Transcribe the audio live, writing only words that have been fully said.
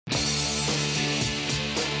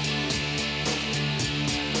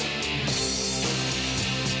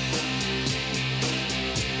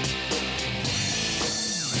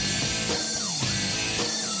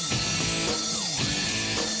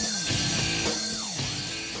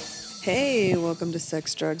Hey, welcome to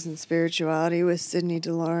Sex, Drugs, and Spirituality with Sydney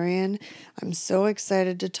DeLorean. I'm so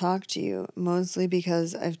excited to talk to you, mostly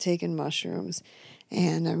because I've taken mushrooms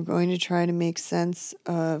and I'm going to try to make sense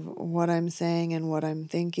of what I'm saying and what I'm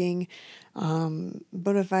thinking.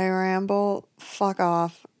 But if I ramble, fuck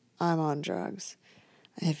off, I'm on drugs.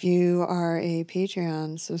 If you are a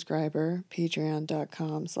Patreon subscriber,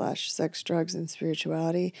 patreon.com/sex, drugs, and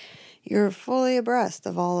spirituality, you're fully abreast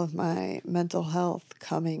of all of my mental health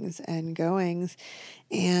comings and goings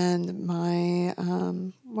and my,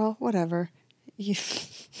 well, whatever. You,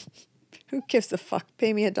 who gives a fuck?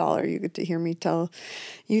 Pay me $1. You get to hear me tell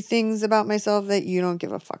you things about myself that you don't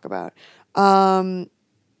give a fuck about.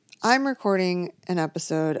 I'm recording an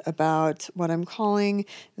episode about what I'm calling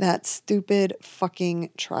that stupid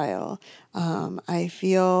fucking trial. I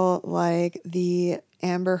feel like the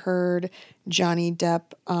Amber Heard, Johnny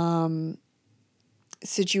Depp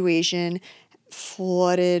situation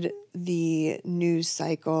flooded the news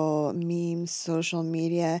cycle, memes, social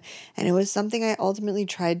media, and it was something I ultimately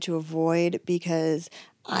tried to avoid because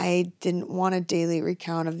I didn't want a daily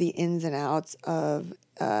recount of the ins and outs of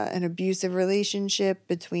an abusive relationship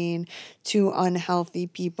between two unhealthy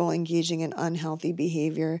people engaging in unhealthy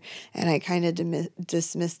behavior. And I kind of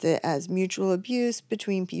dismissed it as mutual abuse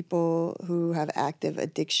between people who have active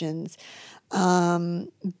addictions.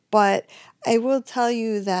 But I will tell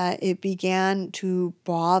you that it began to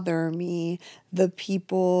bother me, the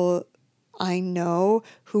people I know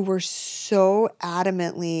who were so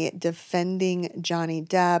adamantly defending Johnny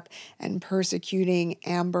Depp and persecuting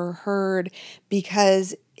Amber Heard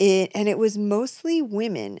because it was mostly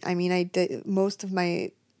women. I mean, most of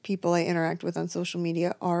my people I interact with on social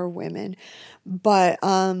media are women, but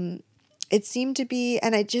it seemed to be,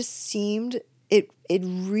 and it just seemed it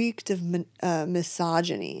reeked of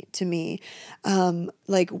misogyny to me.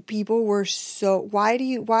 Like people were so, why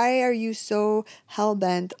are you so hell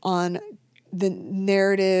bent on the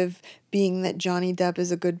narrative being that Johnny Depp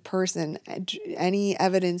is a good person? Any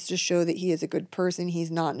evidence to show that he is a good person,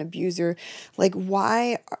 he's not an abuser. Like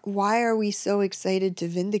why are we so excited to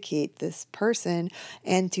vindicate this person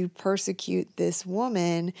and to persecute this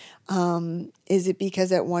woman? Is it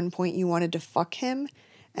because at one point you wanted to fuck him?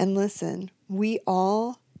 And listen, we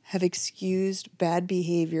all have excused bad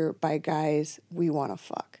behavior by guys we want to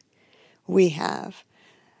fuck. We have.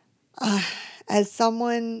 As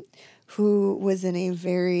someone who was in a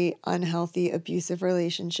very unhealthy, abusive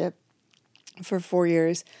relationship for 4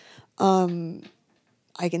 years, I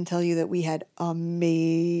can tell you that we had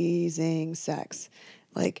amazing sex.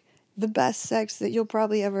 Like, the best sex that you'll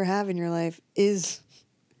probably ever have in your life is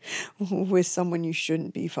with someone you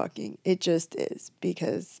shouldn't be fucking. It just is,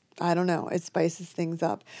 because I don't know, it spices things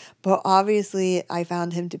up. But obviously, I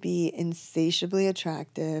found him to be insatiably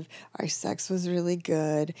attractive. Our sex was really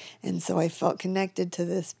good. And so I felt connected to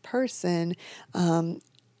this person. And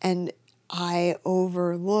I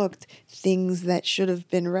overlooked things that should have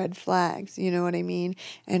been red flags. You know what I mean?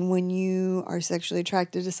 And when you are sexually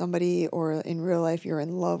attracted to somebody, or in real life you're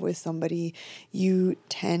in love with somebody, you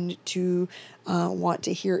tend to want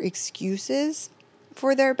to hear excuses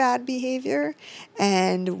for their bad behavior.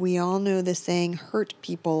 And we all know the saying, hurt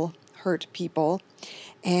people hurt people.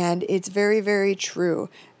 And it's very, very true.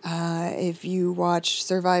 If you watch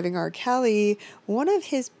Surviving R. Kelly, one of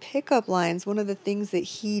his pickup lines, one of the things that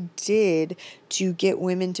he did to get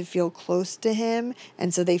women to feel close to him,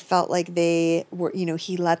 and so they felt like they were,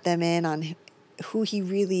 he let them in on who he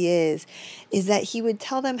really is that he would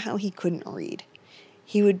tell them how he couldn't read.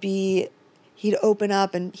 He would be He'd open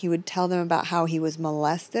up and he would tell them about how he was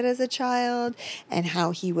molested as a child and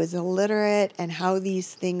how he was illiterate and how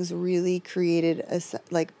these things really created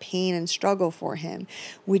like pain and struggle for him,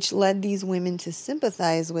 which led these women to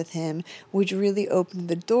sympathize with him, which really opened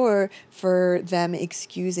the door for them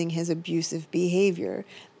excusing his abusive behavior.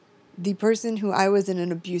 The person who I was in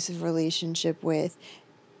an abusive relationship with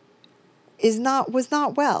is not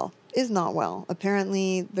well.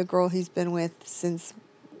 Apparently, the girl he's been with since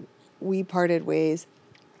we parted ways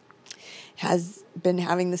has been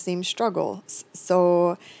having the same struggle.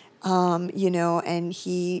 So, and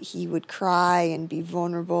he would cry and be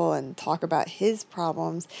vulnerable and talk about his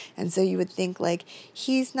problems. And so you would think, like,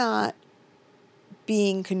 he's not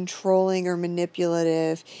being controlling or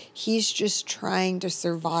manipulative. He's just trying to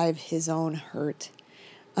survive his own hurt.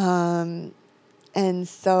 And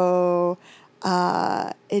so,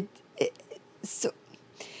 uh, it, it so,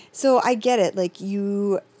 so I get it. Like,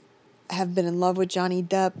 you have been in love with Johnny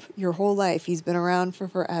Depp your whole life. He's been around for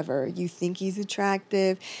forever. You think he's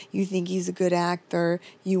attractive. You think he's a good actor.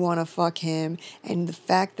 You want to fuck him. And the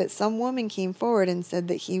fact that some woman came forward and said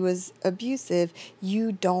that he was abusive,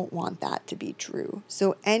 you don't want that to be true.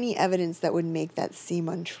 So any evidence that would make that seem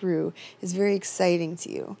untrue is very exciting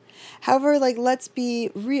to you. However, like, let's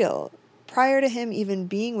be real. Prior to him even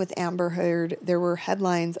being with Amber Heard, there were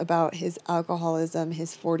headlines about his alcoholism,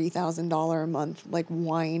 his $40,000 a month like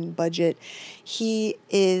wine budget. He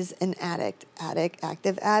is an addict.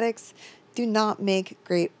 Active addicts do not make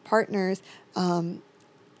great partners.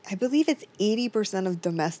 I believe it's 80% of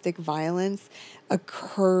domestic violence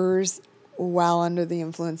occurs while under the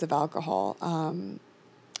influence of alcohol.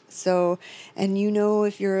 So, and you know,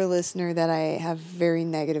 if you're a listener, that I have very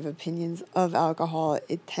negative opinions of alcohol.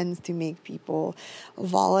 It tends to make people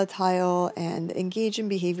volatile and engage in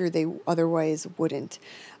behavior they otherwise wouldn't,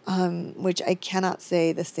 which I cannot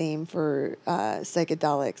say the same for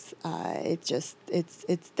psychedelics.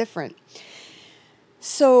 It's different.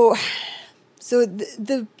 So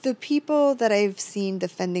the people that I've seen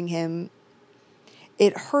defending him,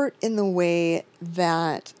 it hurt in the way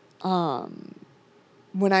that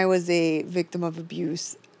when I was a victim of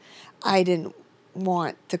abuse, I didn't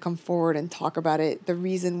want to come forward and talk about it. The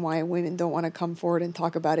reason why women don't want to come forward and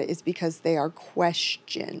talk about it is because they are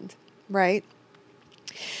questioned, right?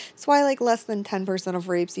 That's why like less than 10% of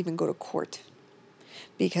rapes even go to court,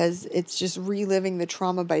 because it's just reliving the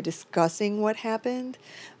trauma by discussing what happened,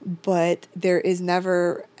 but there is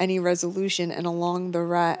never any resolution, and along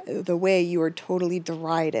the way you are totally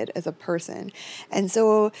derided as a person. And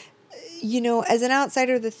so, you know, as an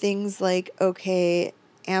outsider, the things like, okay,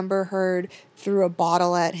 Amber Heard threw a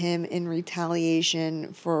bottle at him in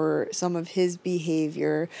retaliation for some of his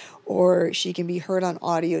behavior, or she can be heard on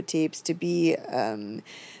audio tapes to be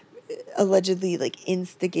allegedly like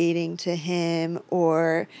instigating to him,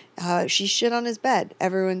 or she shit on his bed.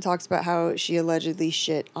 Everyone talks about how she allegedly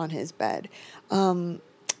shit on his bed. Well,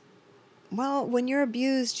 when you're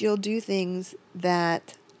abused, you'll do things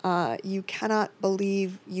that you cannot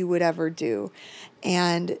believe you would ever do.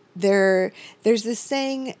 And there's this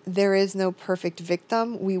saying, there is no perfect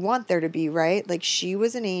victim. We want there to be, right? Like, she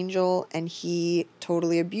was an angel and he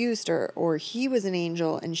totally abused her, or he was an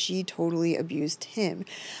angel and she totally abused him.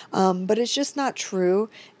 But it's just not true.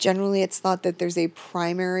 Generally, it's thought that there's a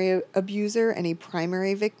primary abuser and a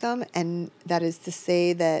primary victim, and that is to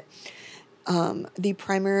say that the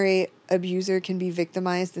primary abuser can be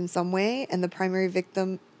victimized in some way, and the primary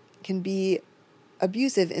victim can be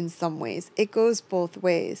abusive in some ways. It goes both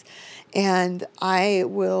ways. And I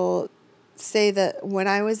will say that when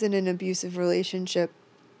I was in an abusive relationship,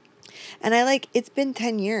 and it's been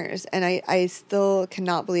 10 years, and I still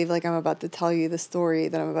cannot believe, like, I'm about to tell you the story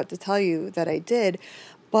that I'm about to tell you that I did,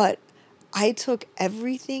 but I took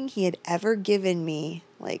everything he had ever given me,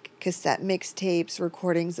 like cassette mixtapes,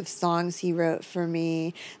 recordings of songs he wrote for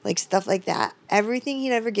me, like stuff like that, everything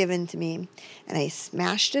he'd ever given to me, and I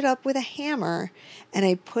smashed it up with a hammer, and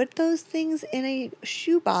I put those things in a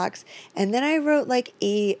shoebox, and then I wrote like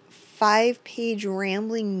a 5-page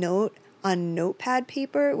rambling note on notepad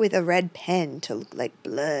paper with a red pen to look like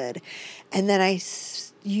blood. And then I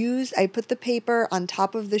put the paper on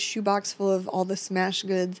top of the shoebox full of all the smashed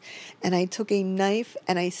goods, and I took a knife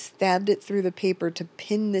and I stabbed it through the paper to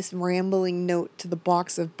pin this rambling note to the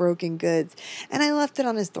box of broken goods, and I left it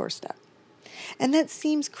on his doorstep. And that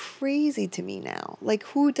seems crazy to me now. Like,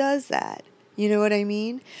 who does that? You know what I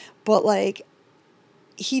mean? But like,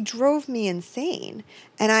 he drove me insane.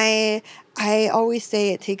 And I always say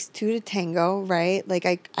it takes two to tango, right?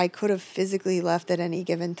 Like, I could have physically left at any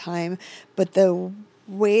given time, but the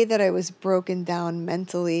way that I was broken down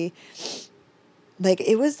mentally, like,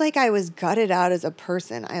 it was like I was gutted out as a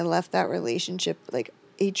person. I left that relationship like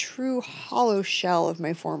a true hollow shell of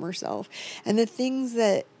my former self. And the things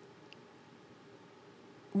that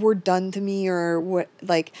were done to me, or what,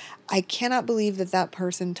 like, I cannot believe that that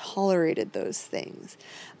person tolerated those things.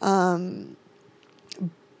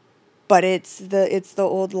 But it's the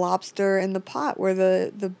old lobster in the pot where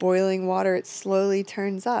the boiling water, it slowly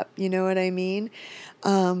turns up. You know what I mean?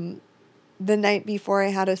 The night before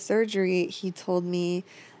I had a surgery, he told me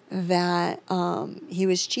that he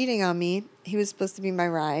was cheating on me. He was supposed to be my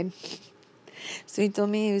ride. So he told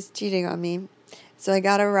me he was cheating on me. So I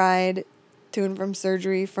got a ride to and from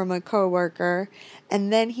surgery from a coworker,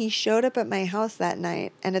 and then he showed up at my house that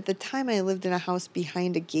night. And at the time, I lived in a house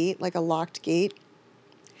behind a gate, like a locked gate.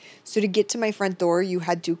 So to get to my front door, you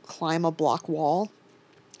had to climb a block wall.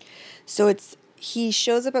 So he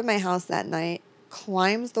shows up at my house that night.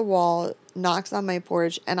 climbs the wall, knocks on my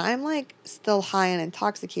porch, and I'm like still high and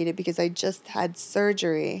intoxicated because I just had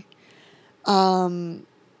surgery. And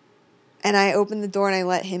I open the door and I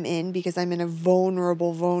let him in because I'm in a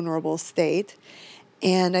vulnerable state.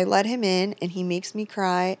 And I let him in and he makes me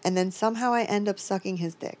cry. And then somehow I end up sucking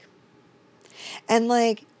his dick. And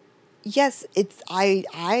like, yes,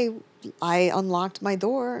 I unlocked my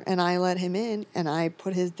door and I let him in and I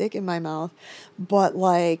put his dick in my mouth. But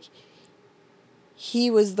like,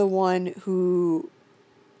 he was the one who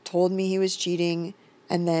told me he was cheating,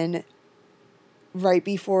 and then right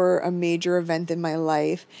before a major event in my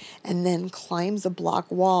life, and then climbs a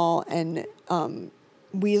block wall and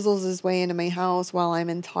weasels his way into my house while I'm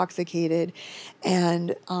intoxicated,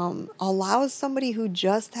 and allows somebody who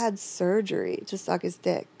just had surgery to suck his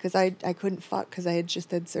dick because I couldn't fuck because I had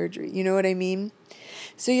just had surgery. You know what I mean?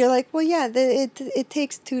 So you're like, well, yeah, it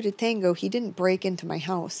takes two to tango. He didn't break into my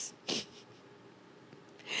house.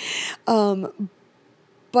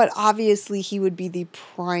 But obviously, he would be the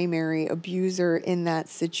primary abuser in that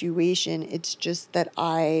situation. It's just that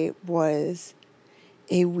I was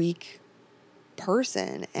a weak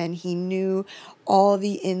person and he knew all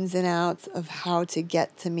the ins and outs of how to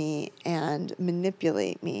get to me and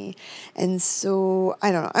manipulate me. And so,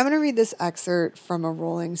 I don't know. I'm going to read this excerpt from a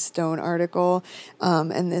Rolling Stone article.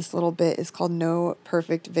 And this little bit is called No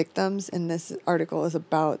Perfect Victims. And this article is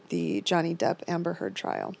about the Johnny Depp Amber Heard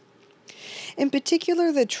trial. In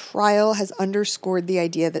particular, the trial has underscored the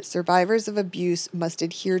idea that survivors of abuse must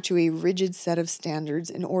adhere to a rigid set of standards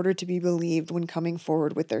in order to be believed when coming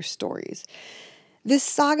forward with their stories. This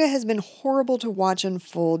saga has been horrible to watch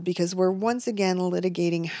unfold because we're once again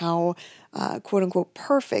litigating how, quote unquote,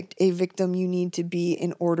 perfect a victim you need to be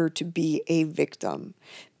in order to be a victim.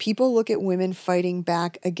 People look at women fighting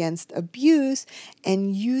back against abuse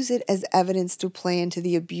and use it as evidence to play into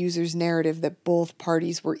the abuser's narrative that both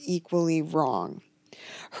parties were equally wrong.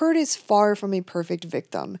 Heard is far from a perfect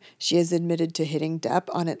victim. She has admitted to hitting Depp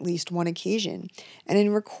on at least one occasion, and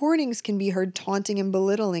in recordings can be heard taunting and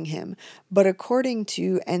belittling him. But according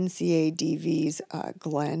to NCADV's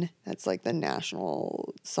Glenn, that's like the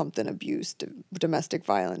National Something Abuse, Domestic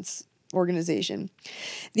Violence organization,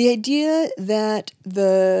 the idea that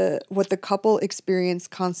what the couple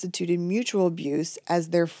experienced constituted mutual abuse, as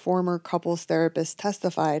their former couples therapist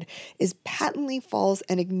testified, is patently false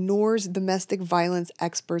and ignores domestic violence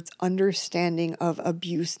experts' understanding of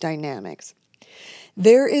abuse dynamics.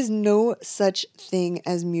 There is no such thing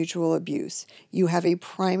as mutual abuse. You have a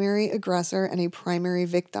primary aggressor and a primary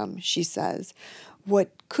victim, she says.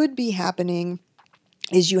 What could be happening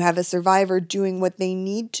is you have a survivor doing what they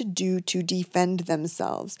need to do to defend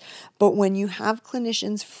themselves. But when you have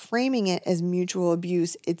clinicians framing it as mutual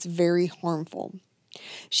abuse, it's very harmful.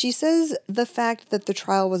 She says the fact that the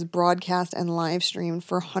trial was broadcast and live streamed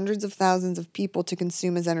for hundreds of thousands of people to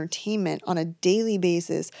consume as entertainment on a daily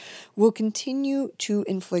basis will continue to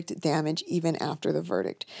inflict damage even after the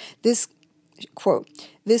verdict. This, quote,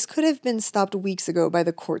 this could have been stopped weeks ago by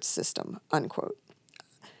the court system, unquote.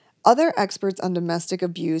 Other experts on domestic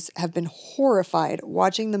abuse have been horrified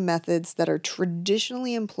watching the methods that are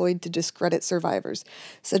traditionally employed to discredit survivors,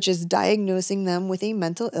 such as diagnosing them with a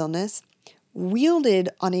mental illness, wielded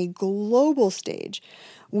on a global stage,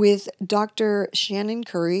 with Dr. Shannon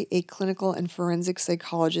Curry, a clinical and forensic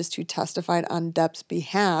psychologist who testified on Depp's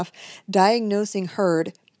behalf, diagnosing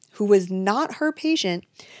Heard, who was not her patient,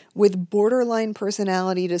 with borderline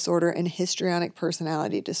personality disorder and histrionic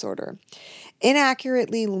personality disorder,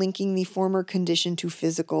 inaccurately linking the former condition to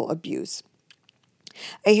physical abuse.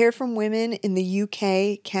 I hear from women in the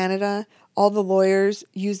UK, Canada, all the lawyers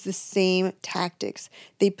use the same tactics.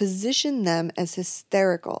 They position them as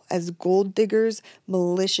hysterical, as gold diggers,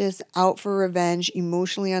 malicious, out for revenge,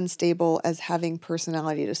 emotionally unstable, as having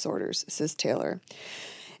personality disorders, says Taylor.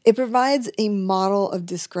 It provides a model of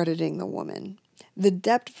discrediting the woman. The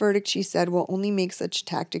Depp verdict, she said, will only make such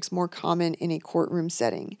tactics more common in a courtroom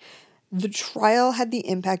setting. The trial had the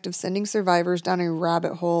impact of sending survivors down a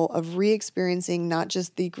rabbit hole of re-experiencing not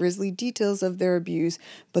just the grisly details of their abuse,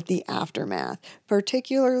 but the aftermath,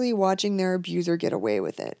 particularly watching their abuser get away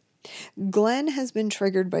with it. Glenn has been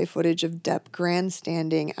triggered by footage of Depp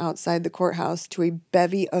grandstanding outside the courthouse to a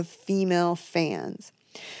bevy of female fans.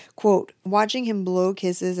 Quote, watching him blow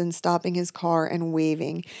kisses and stopping his car and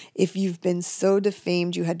waving. If you've been so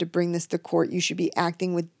defamed you had to bring this to court, you should be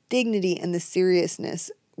acting with dignity and the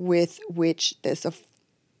seriousness with which this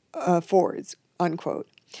affords, unquote.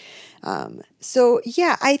 So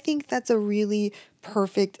yeah, I think that's a really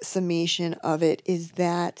perfect summation of it, is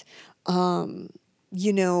that,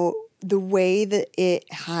 the way that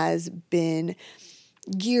it has been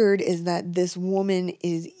geared is that this woman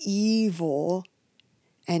is evil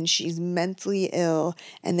and she's mentally ill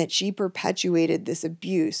and that she perpetuated this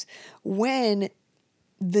abuse. When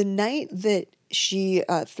the night that she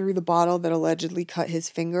threw the bottle that allegedly cut his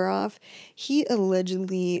finger off, he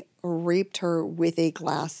allegedly raped her with a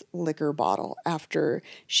glass liquor bottle after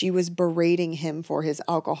she was berating him for his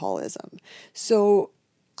alcoholism. So,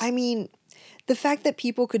 I mean, the fact that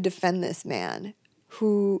people could defend this man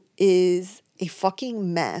who is a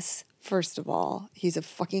fucking mess. First of all, he's a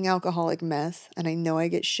fucking alcoholic mess. And I know I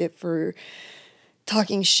get shit for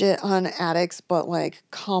talking shit on addicts, but like,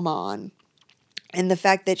 come on. And the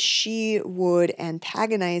fact that she would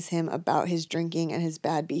antagonize him about his drinking and his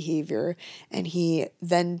bad behavior, and he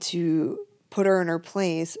then, to put her in her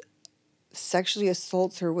place, sexually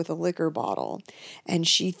assaults her with a liquor bottle, and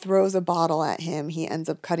she throws a bottle at him. He ends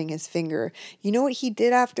up cutting his finger. You know what he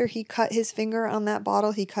did after he cut his finger on that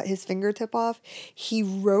bottle? He cut his fingertip off. He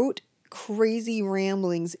wrote crazy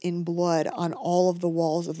ramblings in blood on all of the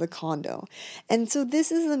walls of the condo. And so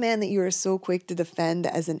this is the man that you are so quick to defend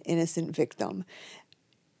as an innocent victim.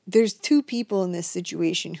 There's two people in this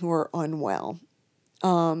situation who are unwell.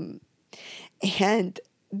 And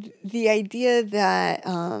the idea that,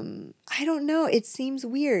 I don't know, it seems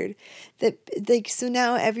weird that, like, so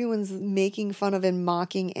now everyone's making fun of and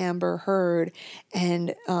mocking Amber Heard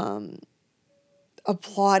and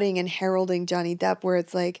applauding and heralding Johnny Depp, where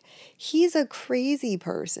it's like, he's a crazy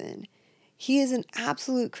person. He is an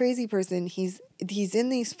absolute crazy person. He's in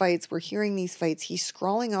these fights. We're hearing these fights. He's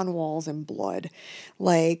scrawling on walls in blood.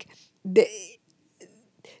 Like,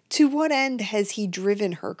 to what end has he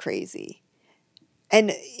driven her crazy?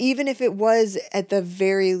 And even if it was at the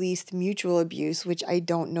very least mutual abuse, which I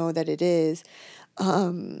don't know that it is,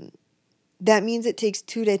 that means it takes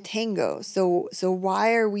two to tango. So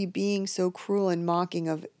why are we being so cruel and mocking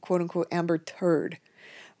of quote unquote Amber Turd?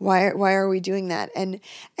 Why are we doing that? And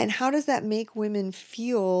how does that make women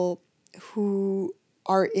feel who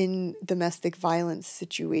are in domestic violence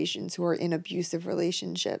situations, who are in abusive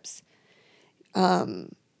relationships?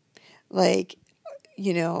 Like,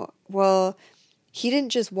 well, he didn't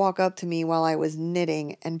just walk up to me while I was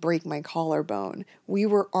knitting and break my collarbone. We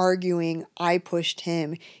were arguing. I pushed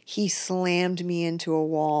him. He slammed me into a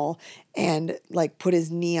wall and like put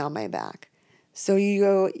his knee on my back. So you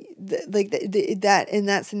go that in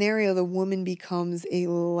that scenario, the woman becomes a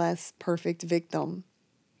less perfect victim.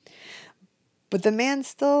 But the man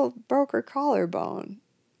still broke her collarbone.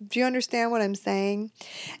 Do you understand what I'm saying?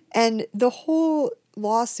 And the whole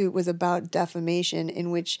lawsuit was about defamation,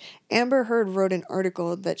 in which Amber Heard wrote an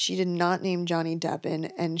article that she did not name Johnny Depp in,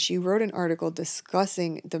 and she wrote an article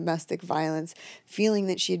discussing domestic violence, feeling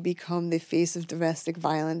that she had become the face of domestic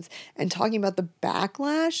violence, and talking about the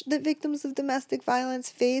backlash that victims of domestic violence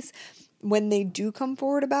face when they do come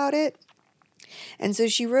forward about it. And so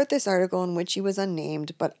she wrote this article in which she was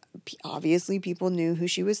unnamed, but obviously people knew who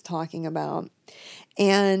she was talking about.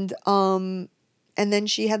 And then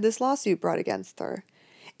she had this lawsuit brought against her.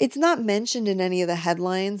 It's not mentioned in any of the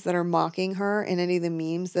headlines that are mocking her, in any of the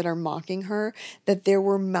memes that are mocking her, that there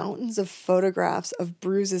were mountains of photographs of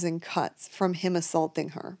bruises and cuts from him assaulting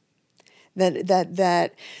her.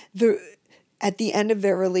 At the end of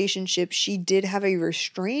their relationship, she did have a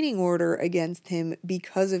restraining order against him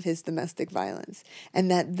because of his domestic violence,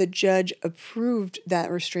 and that the judge approved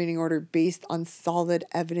that restraining order based on solid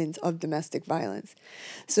evidence of domestic violence.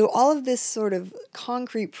 So all of this sort of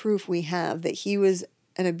concrete proof we have that he was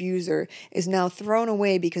an abuser is now thrown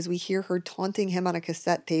away because we hear her taunting him on a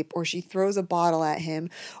cassette tape, or she throws a bottle at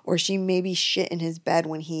him, or she maybe shit in his bed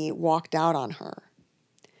when he walked out on her.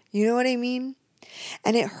 You know what I mean?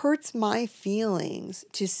 And it hurts my feelings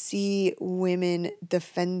to see women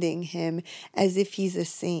defending him as if he's a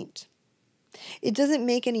saint. It doesn't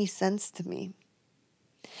make any sense to me.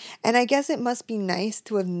 And I guess it must be nice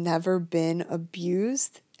to have never been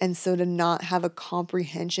abused, and so to not have a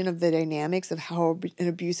comprehension of the dynamics of how an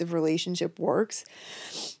abusive relationship works.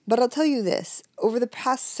 But I'll tell you this, over the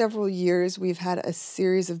past several years, we've had a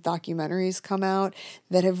series of documentaries come out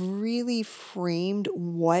that have really framed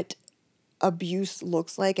what abuse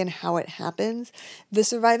looks like and how it happens. The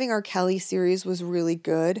Surviving R. Kelly series was really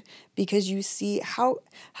good because you see how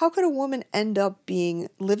could a woman end up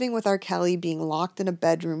living with R. Kelly, being locked in a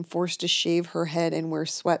bedroom, forced to shave her head and wear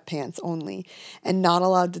sweatpants only, and not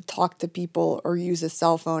allowed to talk to people or use a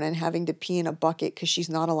cell phone, and having to pee in a bucket because she's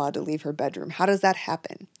not allowed to leave her bedroom. How does that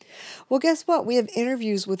happen? Well, guess what? We have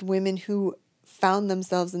interviews with women who found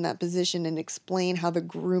themselves in that position and explain how the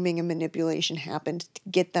grooming and manipulation happened to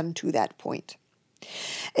get them to that point.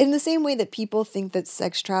 In the same way that people think that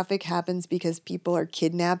sex traffic happens because people are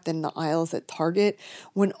kidnapped in the aisles at Target,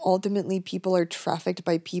 when ultimately people are trafficked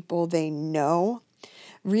by people they know.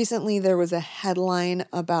 Recently, there was a headline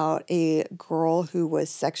about a girl who was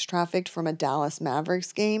sex trafficked from a Dallas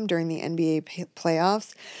Mavericks game during the NBA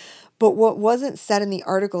playoffs. But what wasn't said in the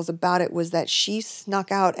articles about it was that she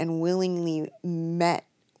snuck out and willingly met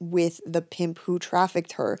with the pimp who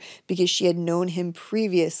trafficked her because she had known him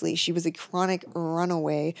previously. She was a chronic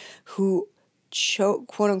runaway who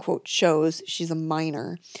quote unquote chose, she's a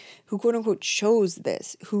minor, who quote unquote chose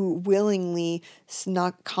this, who willingly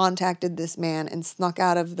contacted this man and snuck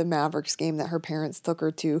out of the Mavericks game that her parents took her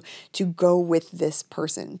to go with this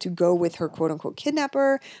person, to go with her quote unquote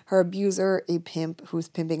kidnapper, her abuser, a pimp who's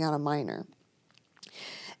pimping out a minor.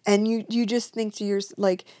 And you just think to yourself,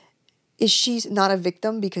 like, is she not a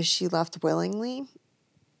victim because she left willingly?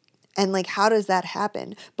 And like, how does that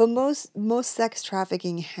happen? But most sex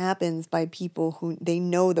trafficking happens by people who they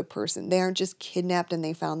know the person. They aren't just kidnapped and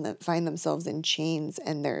they find themselves in chains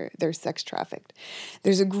and they're sex trafficked.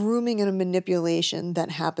 There's a grooming and a manipulation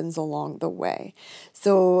that happens along the way.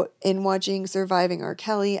 So in watching Surviving R.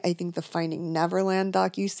 Kelly, I think the Finding Neverland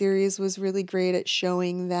docuseries was really great at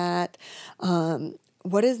showing that.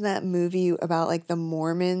 What is that movie about, like the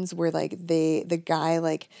Mormons, where like the guy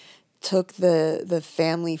like took the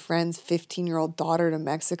family friend's 15-year-old daughter to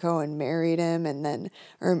Mexico and married him, and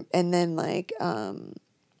then like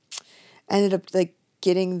ended up like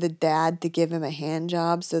getting the dad to give him a hand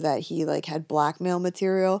job so that he like had blackmail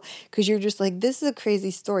material, because you're just like, this is a crazy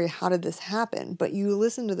story, how did this happen? But you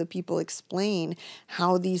listen to the people explain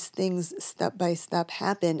how these things step by step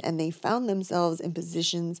happen, and they found themselves in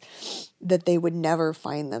positions that they would never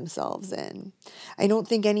find themselves in. I don't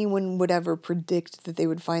think anyone would ever predict that they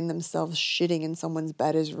would find themselves shitting in someone's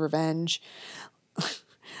bed as revenge,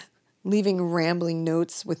 leaving rambling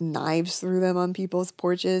notes with knives through them on people's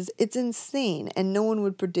porches. It's insane, and no one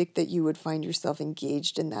would predict that you would find yourself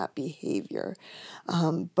engaged in that behavior.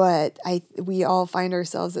 But we all find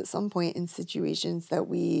ourselves at some point in situations that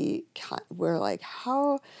we're like,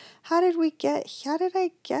 how did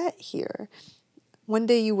I get here? One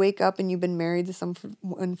day you wake up and you've been married to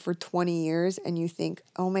someone for 20 years and you think,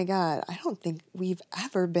 oh my God, I don't think we've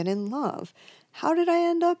ever been in love. How did I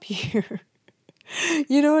end up here?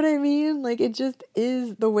 You know what I mean? Like, it just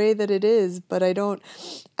is the way that it is. But I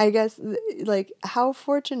guess, like, how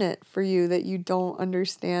fortunate for you that you don't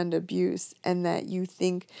understand abuse and that you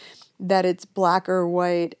think that it's black or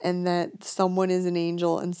white and that someone is an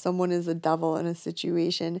angel and someone is a devil in a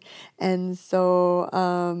situation. And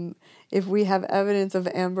so, if we have evidence of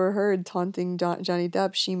Amber Heard taunting Johnny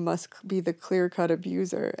Depp, she must be the clear-cut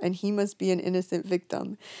abuser and he must be an innocent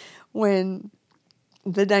victim, when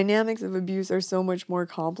the dynamics of abuse are so much more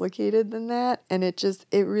complicated than that. And it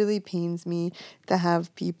really pains me to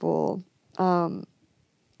have people, I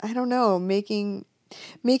don't know, making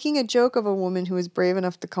a joke of a woman who is brave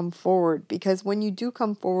enough to come forward, because when you do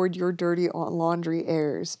come forward, your dirty laundry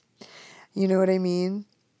airs. You know what I mean?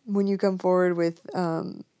 When you come forward with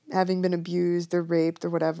having been abused or raped or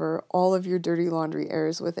whatever, all of your dirty laundry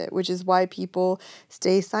airs with it, which is why people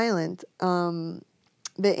stay silent.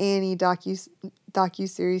 The A&E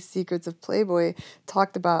docuseries Secrets of Playboy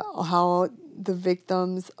talked about how the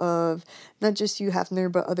victims of not just Hugh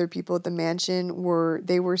Hefner but other people at the mansion were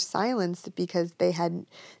silenced because they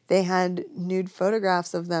had nude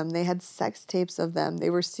photographs of them, they had sex tapes of them, they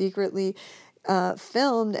were secretly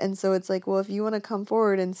filmed. And so it's like, well, if you want to come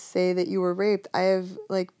forward and say that you were raped, I have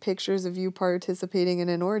like pictures of you participating in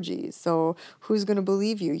an orgy, so who's going to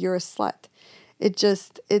believe you? You're a slut.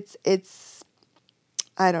 It's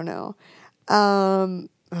I don't know. Sorry,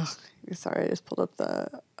 I just pulled up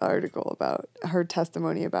the article about her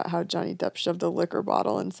testimony about how Johnny Depp shoved a liquor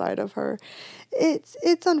bottle inside of her. It's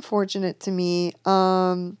unfortunate to me.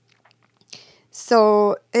 Monica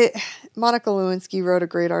Lewinsky wrote a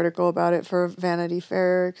great article about it for Vanity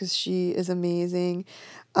Fair because she is amazing.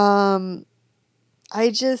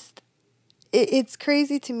 It's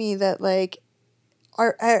crazy to me that like,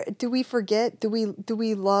 do we forget? Do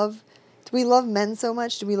we love men so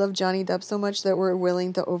much? Do we love Johnny Depp so much that we're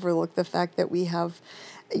willing to overlook the fact that we have,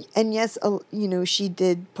 and yes, she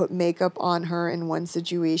did put makeup on her in one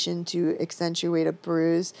situation to accentuate a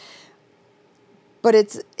bruise, but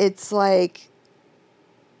it's like,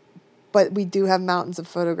 but we do have mountains of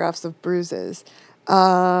photographs of bruises.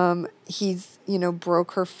 He's,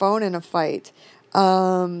 broke her phone in a fight.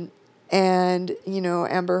 And,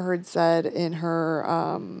 Amber Heard said in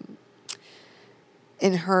her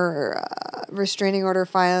in her restraining order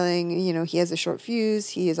filing, he has a short fuse.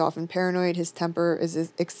 He is often paranoid. His temper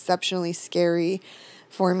is exceptionally scary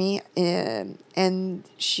for me. And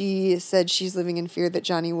she said she's living in fear that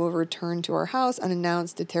Johnny will return to our house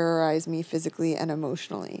unannounced to terrorize me physically and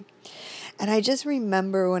emotionally. And I just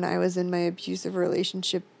remember when I was in my abusive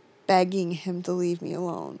relationship, begging him to leave me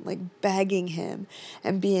alone, like begging him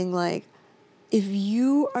and being like, if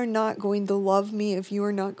you are not going to love me, if you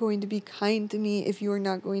are not going to be kind to me, if you are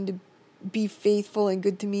not going to be faithful and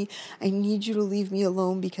good to me, I need you to leave me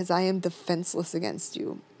alone because I am defenseless against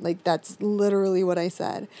you. Like, that's literally what I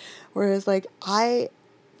said. Whereas, like,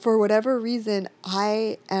 for whatever reason,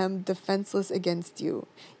 I am defenseless against you.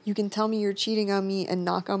 You can tell me you're cheating on me and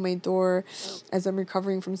knock on my door as I'm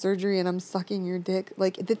recovering from surgery and I'm sucking your dick.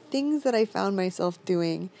 Like, the things that I found myself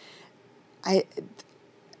doing,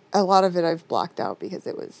 a lot of it I've blocked out because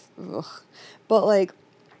it was, ugh. But like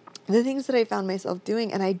the things that I found myself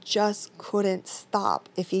doing, and I just couldn't stop.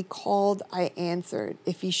 If he called, I answered.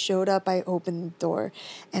 If he showed up, I opened the door.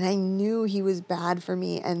 And I knew he was bad for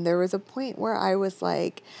me. And there was a point where I was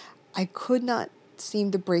like, I could not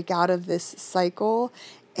seem to break out of this cycle.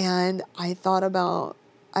 And I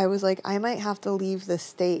was like, I might have to leave the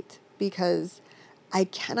state because I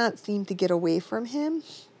cannot seem to get away from him.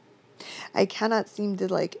 I cannot seem to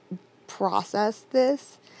like process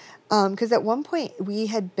this. Because at one point we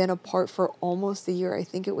had been apart for almost a year. I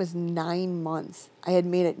think it was 9 months. I had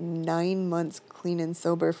made it 9 months clean and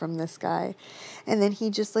sober from this guy. And then he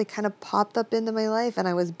just like kind of popped up into my life and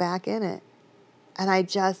I was back in it. And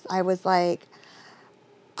I was like,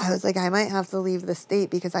 I might have to leave the state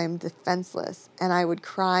because I am defenseless. And I would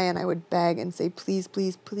cry and I would beg and say, please,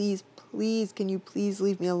 please, please, please, can you please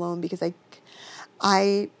leave me alone? Because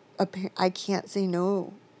I can't say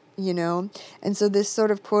no, And so this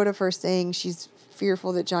sort of quote of her saying she's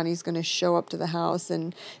fearful that Johnny's going to show up to the house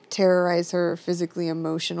and terrorize her physically,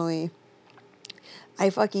 emotionally.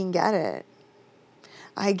 I fucking get it.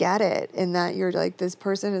 I get it in that you're like, this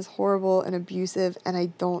person is horrible and abusive and I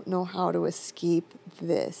don't know how to escape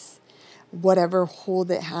this, whatever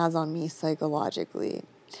hold it has on me psychologically.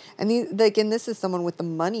 And this is someone with the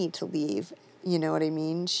money to leave. You know what I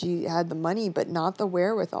mean? She had the money, but not the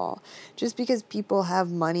wherewithal. Just because people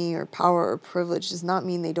have money or power or privilege does not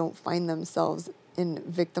mean they don't find themselves in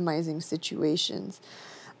victimizing situations.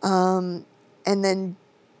 And then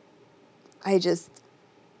I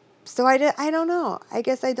don't know. I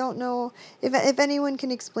guess I don't know if anyone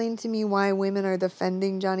can explain to me why women are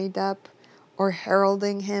defending Johnny Depp or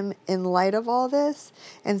heralding him in light of all this,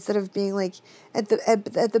 instead of being like, at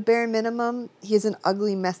the bare minimum, he is an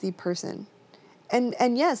ugly, messy person.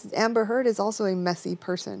 And yes, Amber Heard is also a messy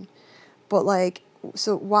person. But like,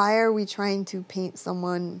 so why are we trying to paint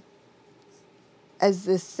someone as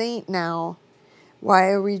this saint now? Why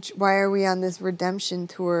are we on this redemption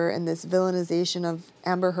tour and this villainization of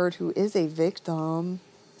Amber Heard, who is a victim?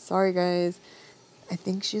 Sorry guys. I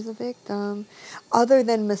think she's a victim. Other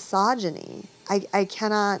than misogyny. I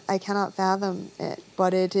cannot fathom it,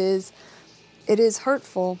 but it is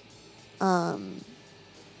hurtful.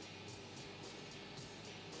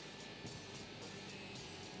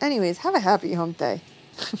 Anyways, have a happy hump day.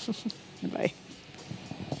 Bye.